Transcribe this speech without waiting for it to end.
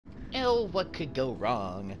Well, what could go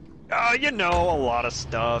wrong? You know, a lot of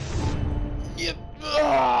stuff. Yep.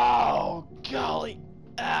 Oh, golly.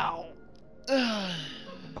 Ow.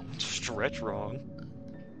 Stretch wrong.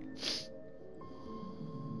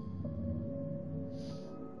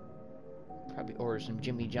 Probably order some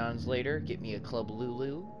Jimmy John's later. Get me a Club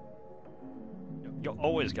Lulu. You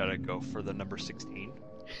always gotta go for the number 16.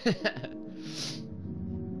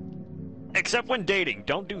 Except when dating.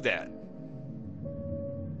 Don't do that.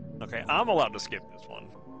 Okay, I'm allowed to skip this one.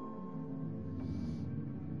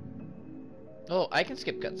 Oh, I can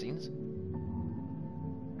skip cutscenes.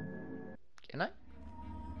 Can I?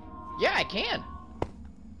 Yeah, I can.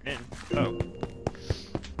 In. Oh.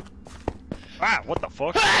 Ah, what the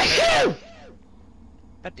fuck? God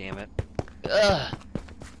damn it. Ugh.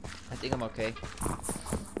 I think I'm okay.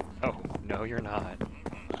 Oh, no you're not.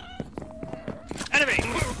 Enemy!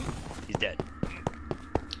 He's dead.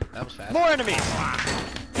 That was fast. More enemies!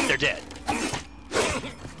 They're dead.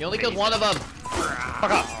 You only killed one of them.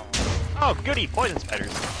 Fuck off. Oh, goody, poison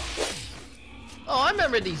spiders. Oh, I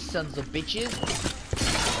remember these sons of bitches.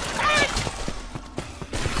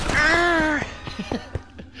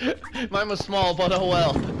 Mine was small, but oh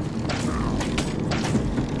well.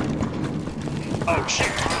 Oh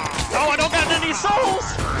shit! Oh, I don't got any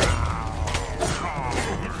souls!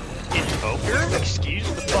 Invoker? Excuse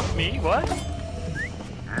the fuck me? What?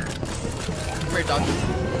 Come here, doggy.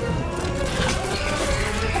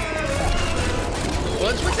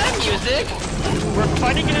 What's with that music? We're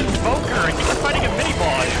fighting an invoker. I think we're fighting a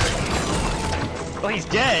mini-boss. Well, he's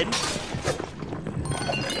dead.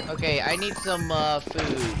 Okay, I need some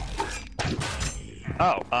food.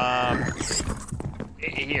 Oh,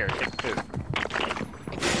 here, take food.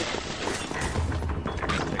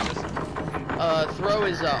 Throw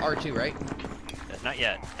is R2, right? Not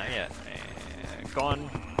yet, not yet. Gone.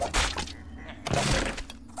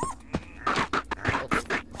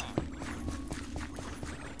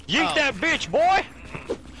 Yeet that bitch, boy!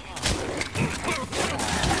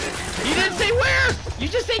 You didn't say where! You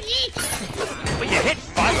just said yeet! Well, you hit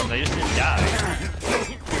 5 of them, they just didn't die.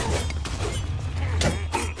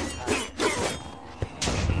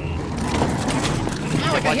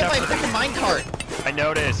 Ow, I got hit by a freaking minecart! I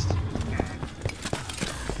noticed.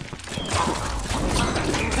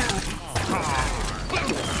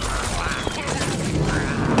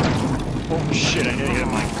 Oh shit, I need to get a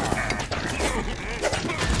minecart.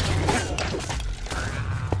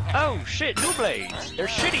 Oh shit, new blades! They're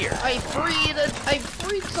shittier! I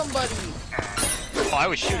freed somebody! Oh, I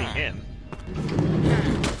was shooting him.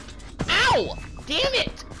 Ow! Damn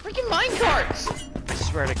it! Freaking minecarts! I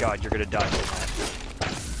swear to God, you're gonna die from that.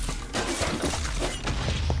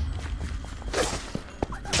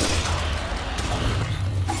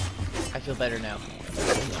 I feel better now.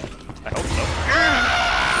 I hope so.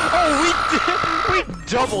 Oh, we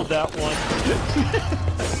doubled that one.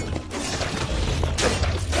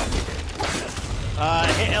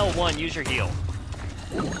 Hit L1, use your heal.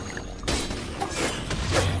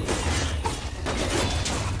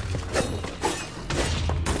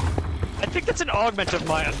 I think that's an augment of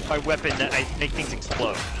my weapon that I make things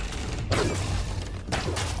explode.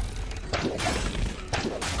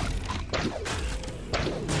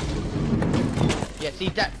 Yeah, see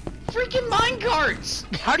that freaking minecarts!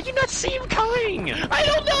 How do you not see him coming? I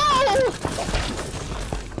don't know!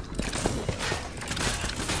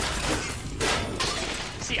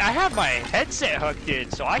 See, I have my headset hooked in,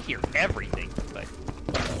 so I hear everything. But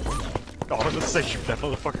oh, let's say shoot that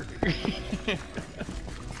motherfucker.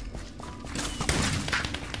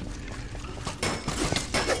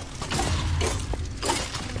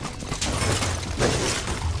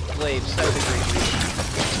 Slave, so degree.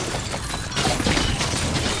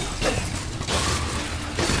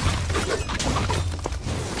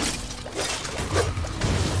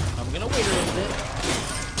 I'm gonna wait a little bit.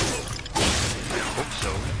 Hope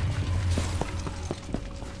so.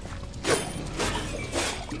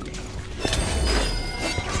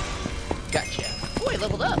 Gotcha. Oh, I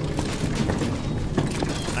leveled up.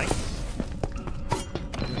 Nice.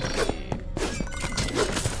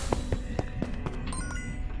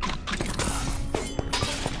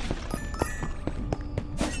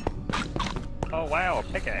 Oh wow, a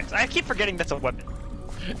pickaxe. I keep forgetting that's a weapon.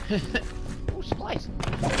 Oh, supplies.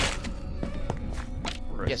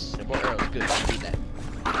 Yes, simple arrows. Good. Need that.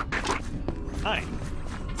 Hi.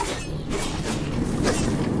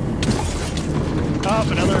 Oh,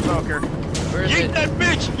 another invoker. Where is Yeet it? that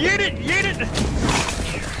bitch! Yeet it! Yeet it!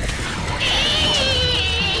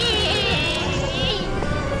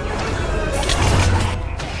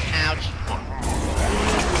 Ouch.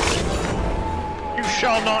 You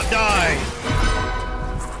shall not die!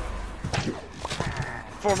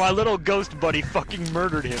 before my little ghost buddy fucking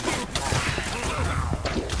murdered him.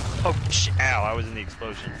 Oh, ow, I was in the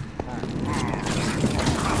explosion.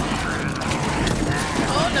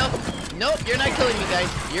 Oh, no. Nope, you're not killing me, guys.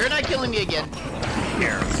 You're not killing me again.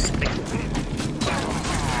 Here.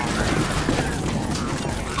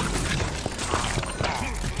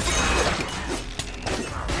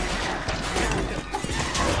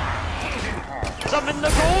 Summon the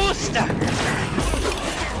ghost!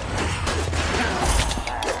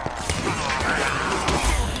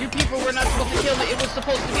 You people were not supposed to kill me. It was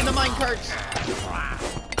supposed to be the minecarts.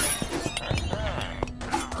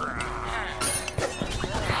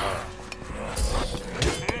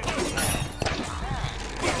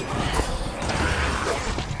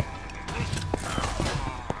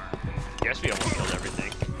 Guess we almost killed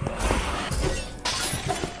everything.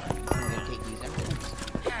 I'm gonna take these emeralds.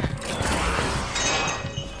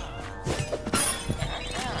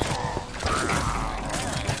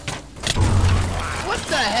 What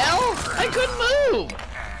the hell? I couldn't move!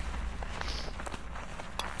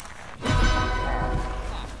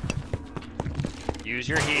 Use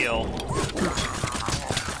your heal.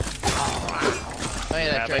 Oh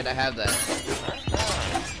yeah, that's right, I have that.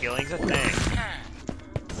 Healing's a thing.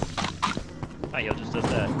 My heal just does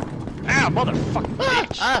that. Ow, motherfucking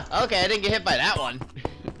bitch! Ah, okay, I didn't get hit by that one.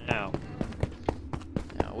 No.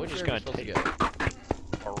 Now, which Just are we gonna supposed to take go?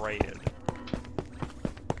 Alrighted.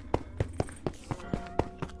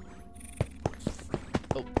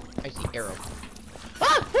 Oh, I see arrow.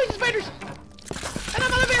 Ah! Poison spiders! And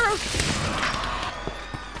I'm out of arrows!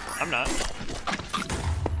 I'm not.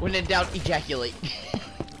 When in doubt, ejaculate.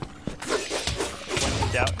 When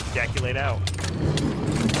in doubt, ejaculate out.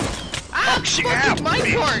 Ah! Oh, shit, Fucking ow,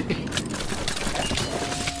 minecart!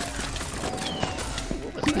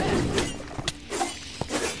 What was that?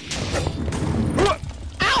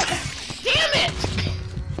 Ow! Damn it!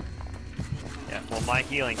 Yeah, well, my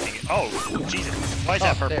healing thing. Oh, Jesus. Why is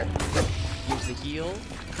that purple? There. Use the heal.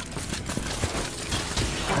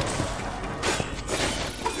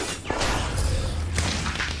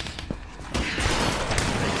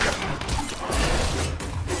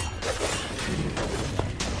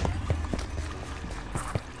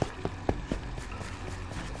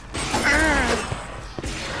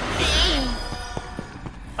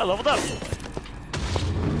 I leveled up.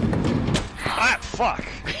 Ah, fuck.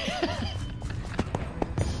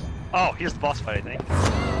 Oh, here's the boss fight, I think.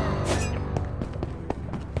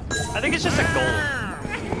 I think it's just a goal.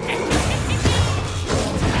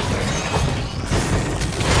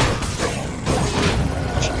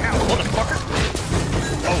 Ow, motherfucker.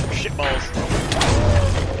 Oh, shitballs.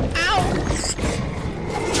 Ow!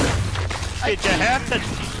 Did you have to...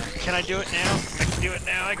 Can I do it now? I can do it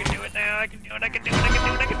now, I can do it now, I can do it, I can do it, I can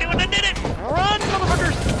do it, I can do it, I did it! Run,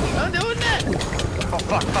 motherfuckers! I'm doing that! Oh,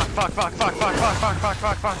 fuck, fuck, fuck, fuck, fuck, fuck, fuck, fuck, fuck,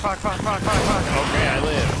 fuck, fuck, fuck, fuck, fuck, fuck, fuck. Okay, I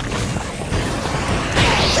live.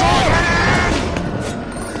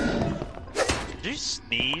 Did you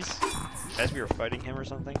sneeze as we were fighting him or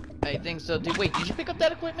something? I think so. Wait, did you pick up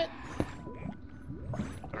that equipment?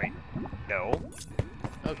 Wait, no.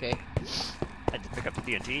 Okay. I had to pick up the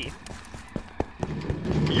TNT.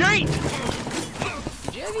 Yeet!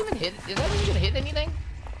 Did you even hit? Is that even gonna hit anything?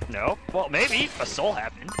 No. Well, maybe. A soul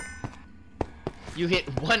happened. You hit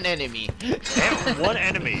one enemy. And one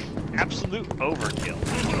enemy. Absolute overkill.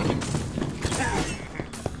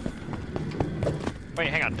 Wait,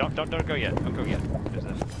 hang on. Don't go yet. Don't go yet.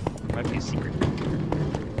 There might be a secret.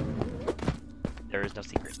 There is no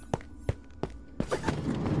secret.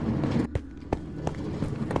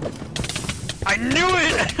 I knew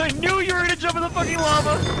it! I knew you were gonna jump in the fucking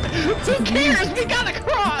lava! Who cares? We gotta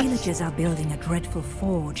cross! The villagers are building a dreadful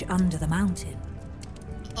forge under the mountain.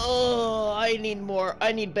 Oh, I need more.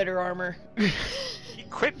 I need better armor.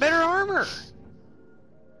 Equip better armor!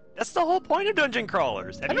 That's the whole point of dungeon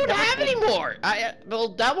crawlers. I don't have any more! Well,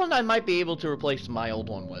 that one I might be able to replace my old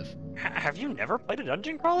one with. Have you never played a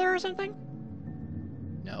dungeon crawler or something?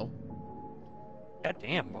 No. God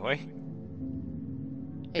damn, boy.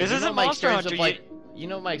 Hey, This you isn't know my Monster experience Hunter, with, like, you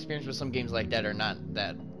know my experience with some games like that are not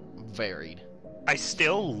that varied. I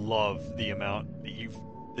still love the amount that you've...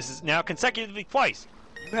 This is now consecutively twice.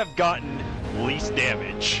 You have gotten least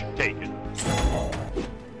damage taken.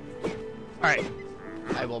 Alright.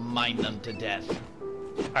 I will mine them to death.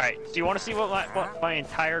 Alright, so you want to see what my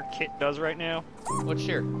entire kit does right now? Well,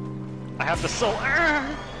 sure. I have the soul...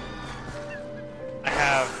 I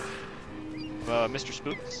have... Mr.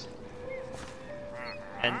 Spooks.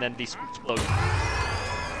 And then the Spooksplosion.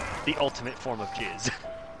 The ultimate form of jizz.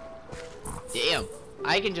 Damn.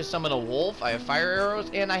 I can just summon a wolf, I have fire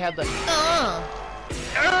arrows, and I have the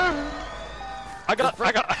I got.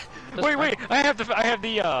 Wait. I have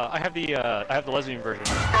the lesbian version.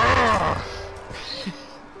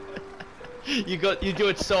 You do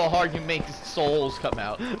it so hard you make souls come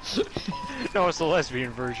out. No, it's the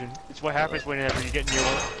lesbian version. It's what happens whenever you get near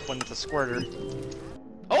one that's a squirter.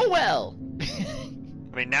 Oh well.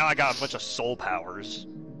 I mean, now I got a bunch of soul powers.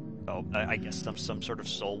 Oh, I guess I'm some sort of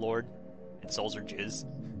soul lord, and souls are jizz.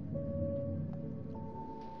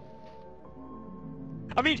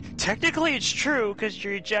 I mean, technically it's true, because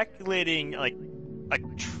you're ejaculating, like, a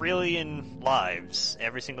trillion lives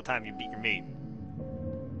every single time you beat your mate.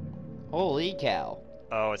 Holy cow.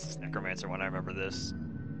 Oh, it's this necromancer one, I remember this.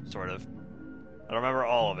 Sort of. I don't remember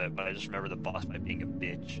all of it, but I just remember the boss fight being a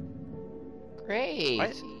bitch. Great.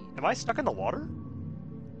 Am I stuck in the water?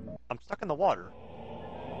 I'm stuck in the water.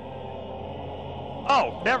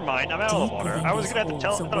 Oh, never mind, I'm out of the water. I was gonna have to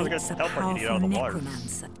I thought I was gonna teleport you out of the water.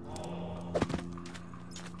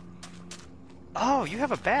 Oh, you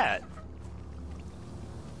have a bat.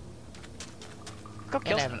 Go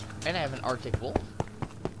kill and I have an Arctic wolf.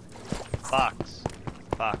 Fox.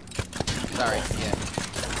 Fox. Sorry, yeah.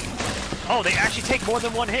 Oh, they actually take more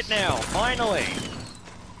than one hit now. Finally.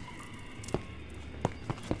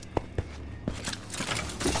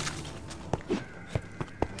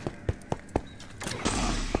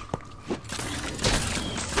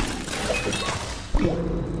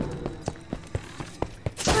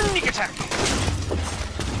 Sneak attack.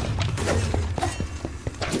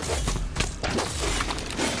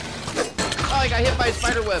 Oh, I got hit by a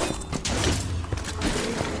spider web.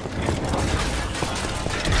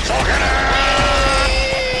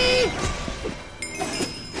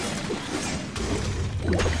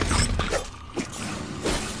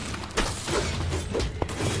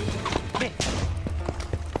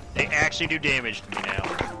 They actually do damage to me now.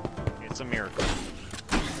 It's a miracle.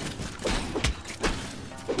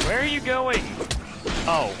 Where are you going?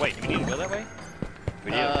 Oh, wait, do we need to go that way?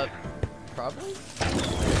 We do. Probably?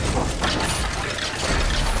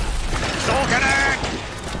 Soul Connect!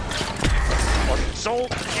 Or Soul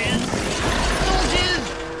Jizz? Soul Jizz!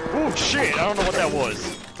 Oh shit, I don't know what that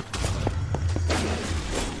was.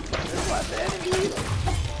 There's lots of enemies.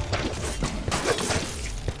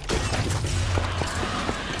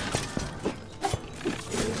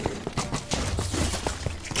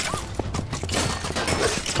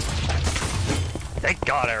 Thank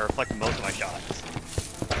God I reflected most of my shots.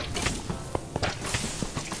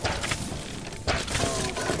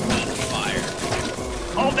 Fire.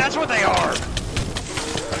 Oh, that's what they are!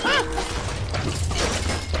 Ah!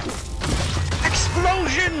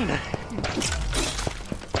 Explosion!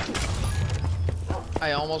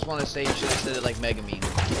 I almost want to say you should have said it like Megamine.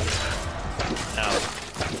 No.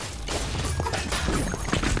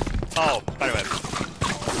 Oh, spiderweb.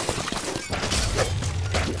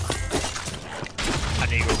 I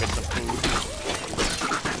need to go get some food.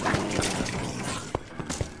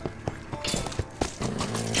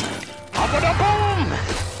 Hubba-da-boom!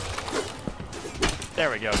 There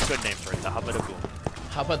we go, good name for it, the Hubba-da-boom.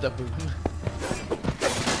 How about the boom?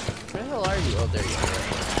 Where the hell are you? Oh, there you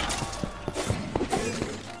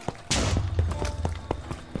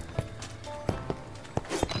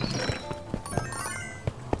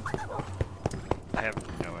I have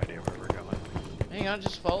no idea where we're going. are. Hang on,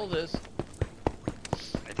 just follow this.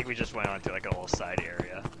 I think we just went on to like a little side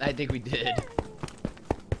area. I think we did.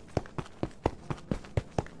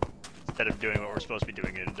 Instead of doing what we're supposed to be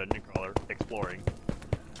doing in a dungeon crawler, exploring.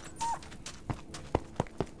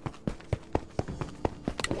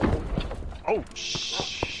 Oh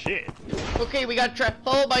shit! Okay, we got trapped.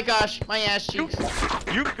 Oh my gosh, my ass cheeks.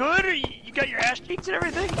 You good? Or you got your ass cheeks and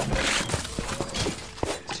everything?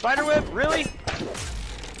 Spiderweb, really?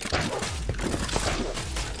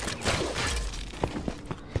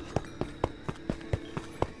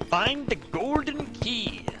 Find the golden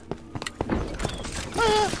key.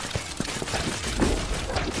 Ah.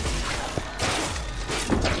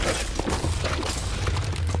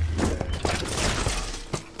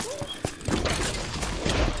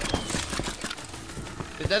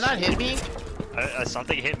 Did that not hit me?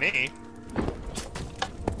 Something hit me.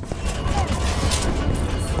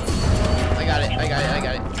 I got it, I got it, I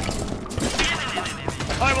got it.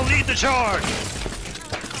 I will lead the charge!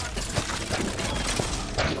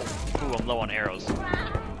 Ooh, I'm low on arrows.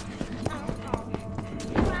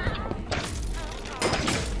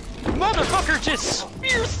 Motherfucker just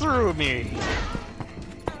spear through me!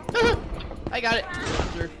 I got it.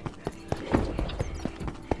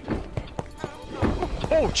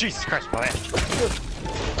 Oh, Jesus Christ, my ass.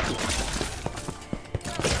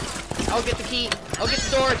 I'll get the key. I'll get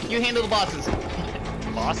the door. You handle the bosses.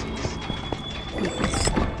 Bosses?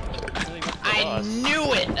 I I boss.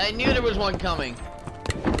 knew it! I knew there was one coming.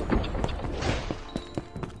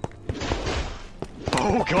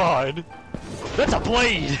 Oh god! That's a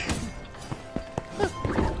blade!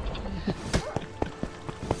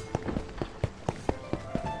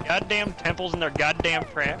 Goddamn temples and their goddamn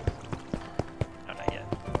crap. No, not yet.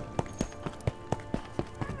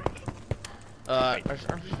 Are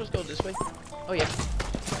we supposed to go this way? Oh yeah.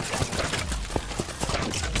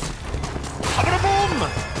 I'm gonna boom!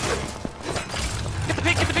 Get the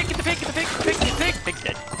pig, get the pig, get the pig, get the pig, get the pig, get the pig! Pig's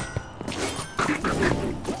dead.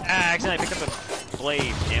 Ah, I accidentally picked up a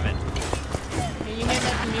blade, damn it. Can you hand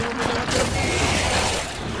that to me when we're done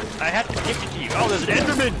with I have to give it to you. Oh, there's an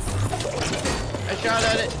Enderman! this? I shot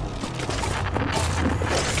at it.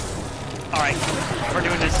 Alright, we're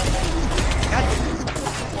doing this. God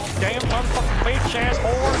damn motherfucking bitch ass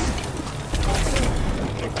whore!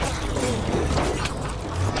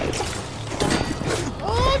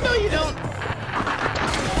 Oh, no you don't!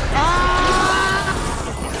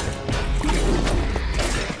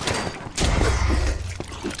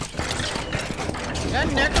 That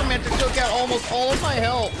necromancer took out almost all of my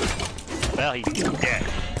health. Well, he's dead.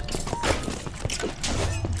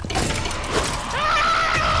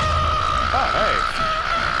 Oh, hey.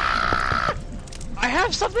 I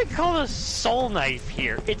have something called a soul knife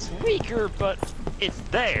here. It's weaker, but it's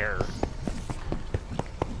there.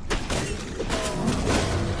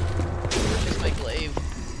 It's my glaive.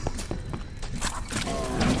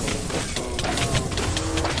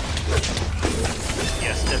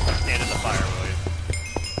 Yes, stand in the fire, William.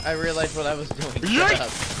 I realized what I was doing. Yeet! Shut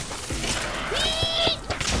up.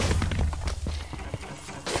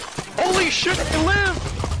 Holy shit, you live!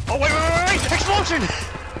 Oh, wait! Explosion!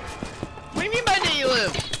 What do you mean by that you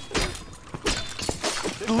live?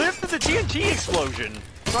 It lived through the TNT explosion,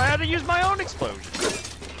 so I had to use my own explosion.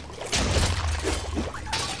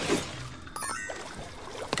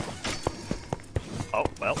 Oh,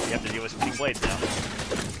 well, we have to deal with spinning blades now.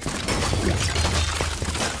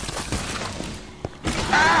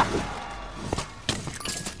 Ah!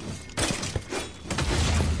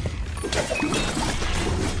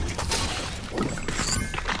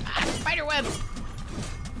 Spider web!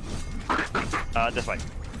 This way.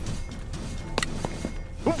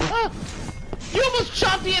 Ah! You almost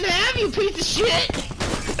chopped me in half, you piece of shit!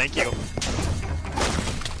 Thank you.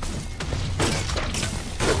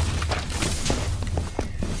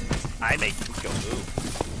 I make you go move.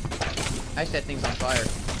 I set things on fire.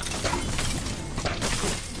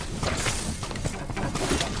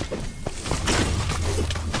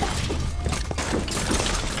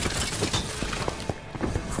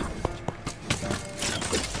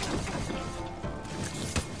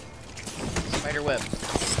 Spider web.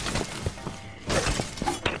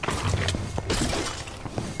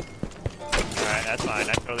 Alright, that's fine.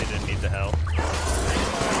 I totally didn't need the help.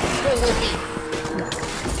 Go, Wolfie!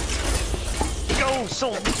 Go,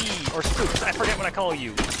 Soul Key! Or Spook, I forget what I call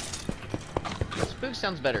you. Spook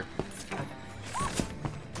sounds better.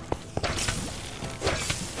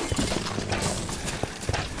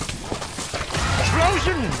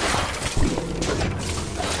 Explosion!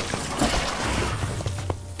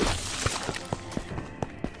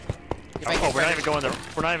 Oh, we're not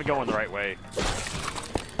even going the right way.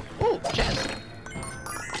 Ooh, chest.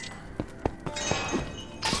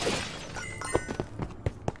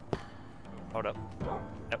 Hold up.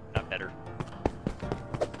 Nope, not better.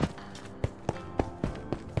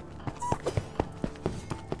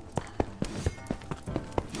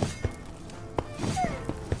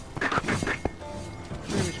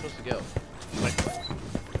 Where are we supposed to go? Wait.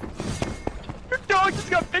 Your dog just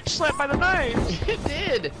got bitch slapped by the knife! It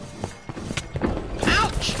did!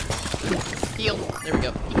 Ouch! Heal. There we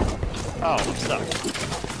go. Oh, I'm stuck.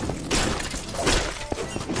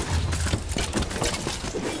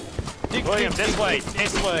 William, this way,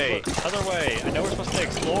 other way. I know we're supposed to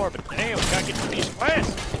explore, but damn, we gotta get to these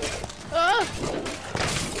quests. Ah!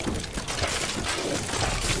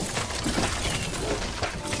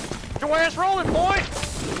 Get your ass rolling, boy!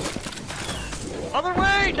 Other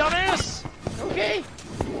way, dumbass! Okay.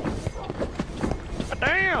 God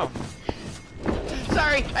damn!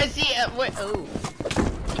 Sorry, I see. Wait. Oh.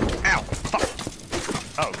 Ow! Fuck!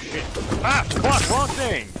 Oh shit! Ah! Fuck! Wrong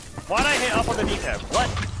thing! Why'd I hit up underneath him? What?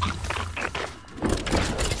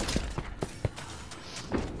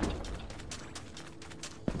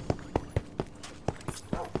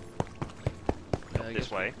 This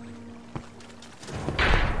way.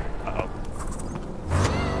 Uh-oh.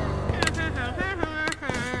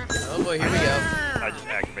 Oh boy, here we go. I just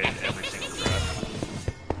activated every single trap.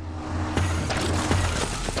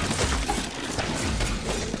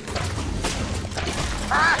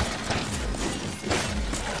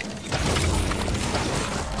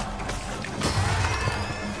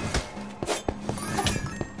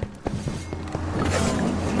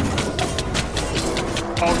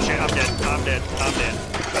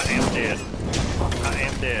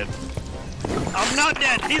 dead. I'm not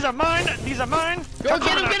dead! These are mine! These are mine! Go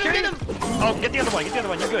get him, get him, get him! Oh, get the other one, get the other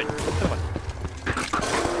one, you're good. Get the other one.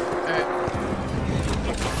 Alright.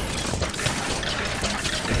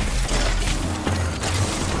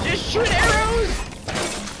 Just shoot arrows!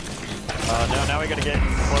 No, now we gotta get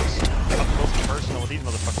close. Up close and personal with these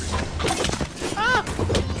motherfuckers. Ah!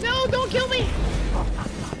 No, don't kill me!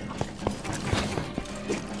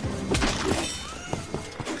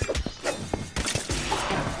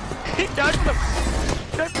 He dodged the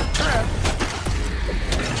trap.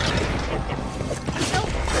 No!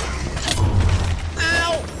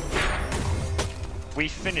 Ow! We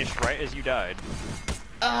finished right as you died.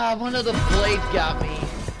 Ah, one of the blades got me.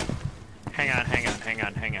 Hang on, hang on, hang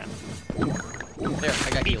on, hang on. There, I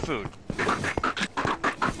got Eat healed. food.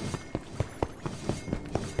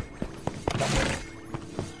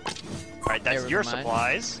 Alright, that's There your was mine.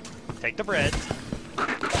 supplies. Take the bread.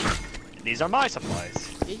 And these are my supplies.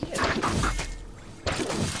 Yeah.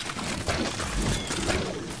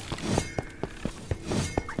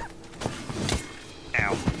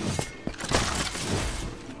 Ow.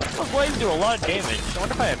 Those blades do a lot of damage. I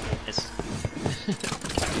wonder if I have this.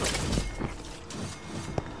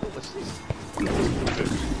 What's this?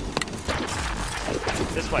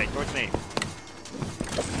 This way, towards me.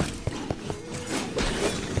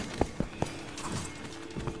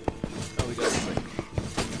 Oh, we got this way.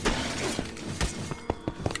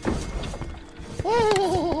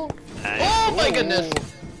 Oh! Nice. Oh my goodness!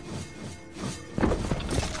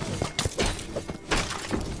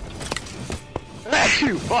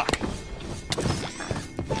 Phew, fuck!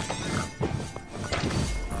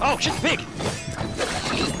 Oh, shit, pig!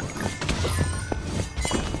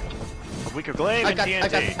 A weaker glaive and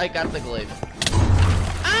TNT. I got the glaive.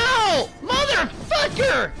 Ow!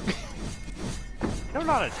 Motherfucker! You don't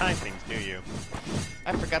know how to time things, do you?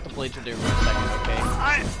 I forgot the blades were there for a second, okay?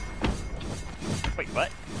 Wait, what?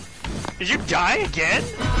 Did you die again?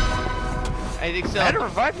 I think so. I had to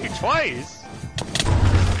revive you twice!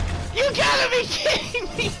 You gotta be kidding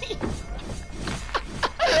me!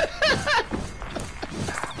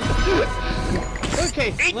 Okay,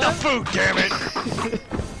 Eat the food, damn it!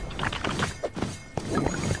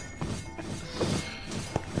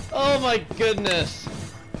 Oh my goodness!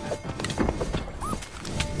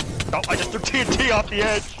 Oh, I just threw TNT off the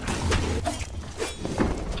edge!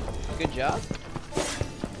 Good job.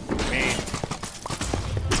 Me.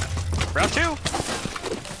 Round 2!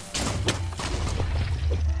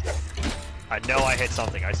 I know I hit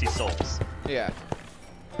something. I see souls. Yeah.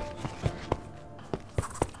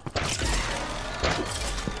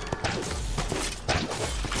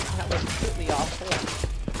 That was completely awful.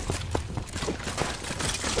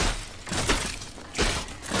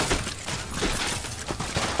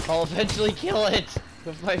 I'll eventually kill it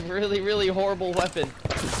with my really, really horrible weapon.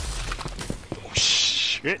 Oh,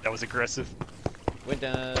 shit, that was aggressive. We're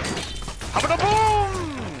done. Habba boom!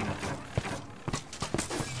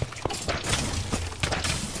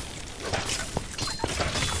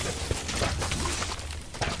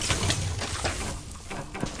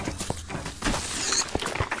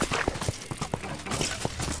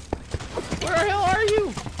 Where the hell are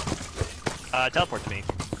you? Teleport to me.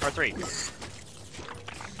 R3.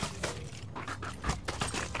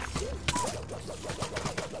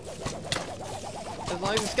 As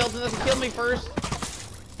long as the skeleton doesn't kill me first.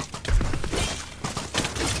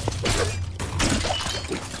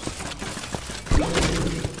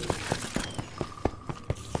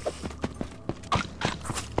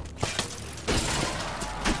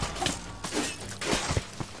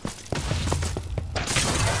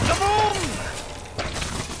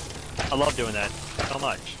 I love doing that so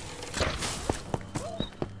much.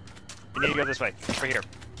 You need to go this way. Right here.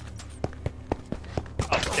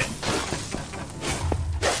 Oh, shit.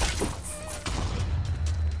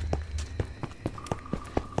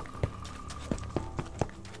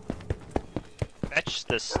 Fetch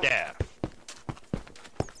the staff.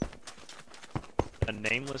 A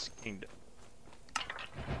nameless kingdom.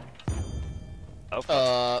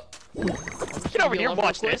 Oh, get over here and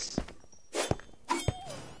watch this.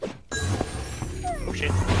 Oh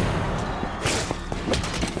shit.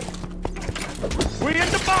 We're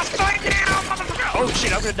in the boss fight now, motherfucker! Oh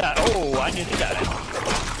shit, I'm gonna die. Oh, I need to die.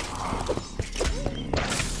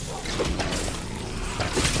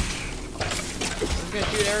 I'm gonna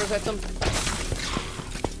shoot arrows at them.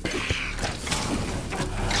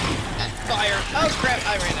 Fire! Oh crap!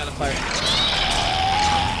 I ran out of fire.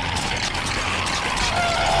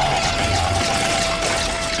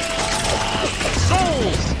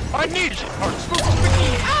 Souls! I need you! Oh,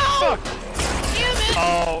 Ow! Damn it!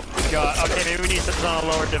 oh, god. Okay, maybe we need something on a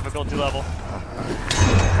lower difficulty level.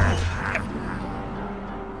 Yep.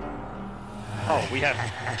 Oh, we have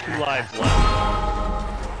 2 lives left.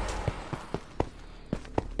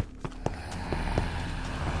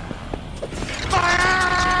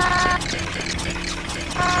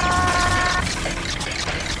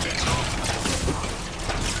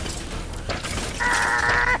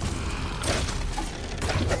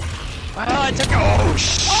 I took. Oh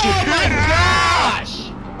shit! Oh my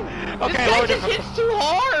gosh! Okay, this guy lower just difficulty. hits too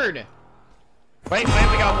hard. Wait, we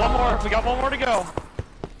got one more. We got one more to go.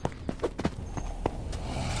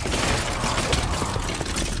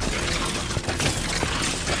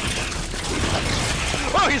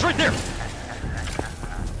 Oh, he's right there.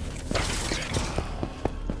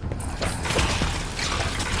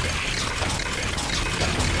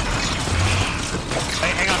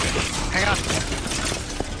 Hey, hang on. Hang on.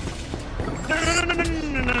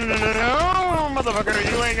 No, motherfucker,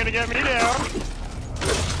 you ain't gonna get me down.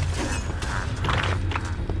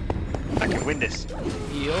 I can win this.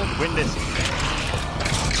 Heal. Win this.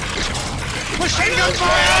 Machine gun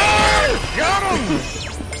fire! Got him!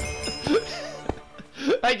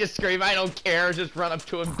 I just scream, I don't care, just run up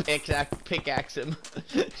to him, pickaxe him.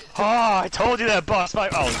 Oh, I told you that boss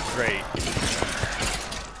fight. Oh, great.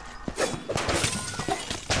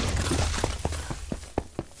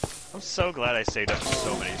 I'm so glad I saved up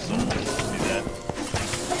so many souls to do that.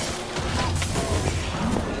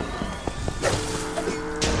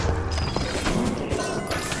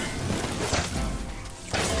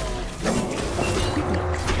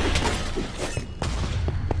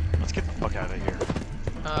 Let's get the fuck out of here.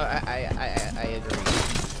 I agree.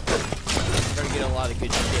 We're gonna get a lot of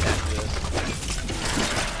good shit after this.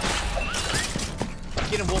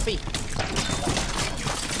 Get him, Wolfie!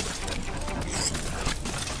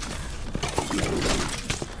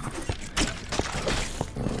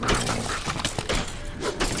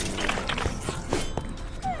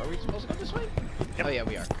 Are we supposed to go this way? Yep. Oh yeah,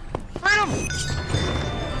 we are. Freedom!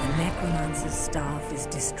 The necromancer's staff is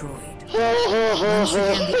destroyed. Once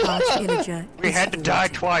again, the arch-illager We is had to die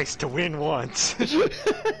thwarted. twice to win once.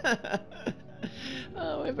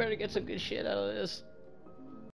 Oh, we better get some good shit out of this.